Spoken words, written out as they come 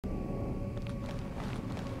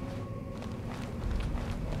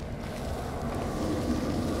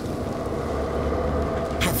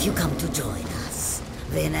If you come to join us,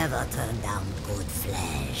 we never turn down good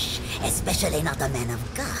flesh, especially not a man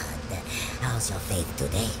of God. How's your faith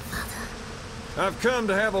today, Father? I've come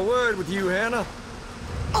to have a word with you, Hannah.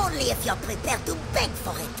 Only if you're prepared to beg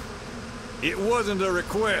for it. It wasn't a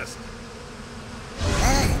request.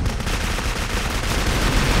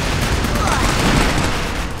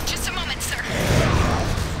 Just a moment, sir.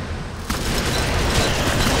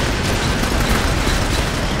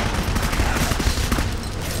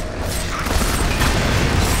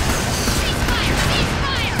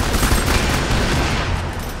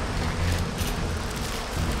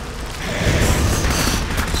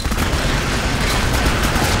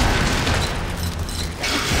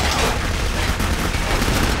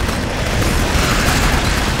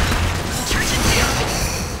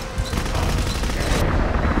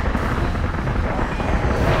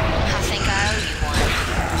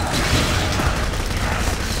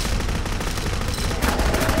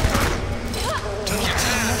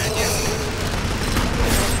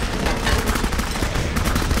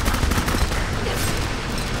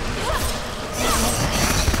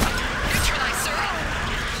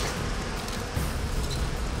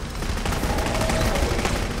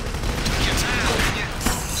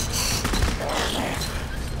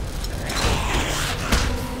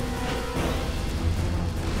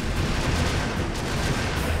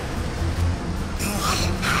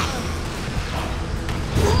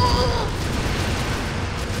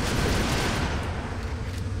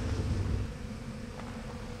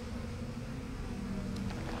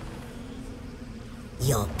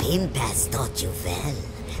 Your pimp has taught you well.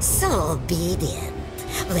 So obedient.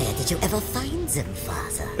 Where did you ever find them,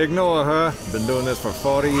 Father? Ignore her. Been doing this for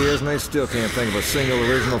 40 years and they still can't think of a single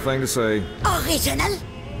original thing to say. Original?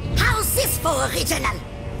 How's this for original?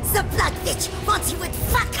 The blood bitch wants you with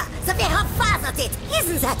fucker the way her father did.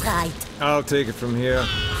 Isn't that right? I'll take it from here.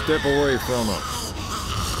 Step away from her.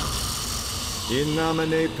 In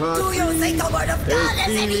nomine Patris. Do you think the word of God has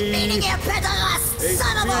any meaning here, pederast?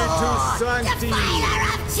 Son of a whore! Defiler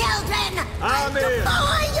of children! Amen. I'll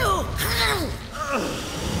devour you!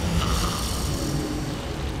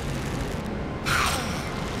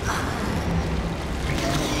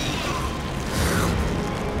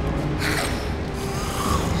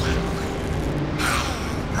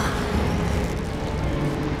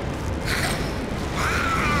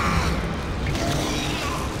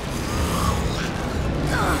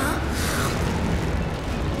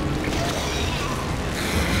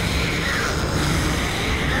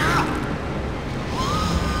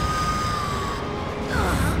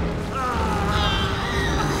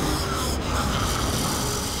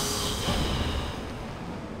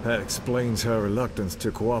 That explains her reluctance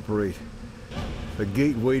to cooperate. The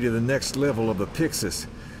gateway to the next level of the Pyxis.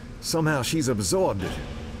 Somehow she's absorbed it.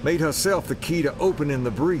 Made herself the key to opening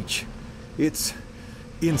the breach. It's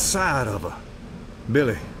inside of her.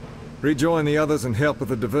 Billy, rejoin the others and help with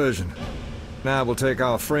the diversion. Now we'll take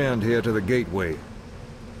our friend here to the gateway.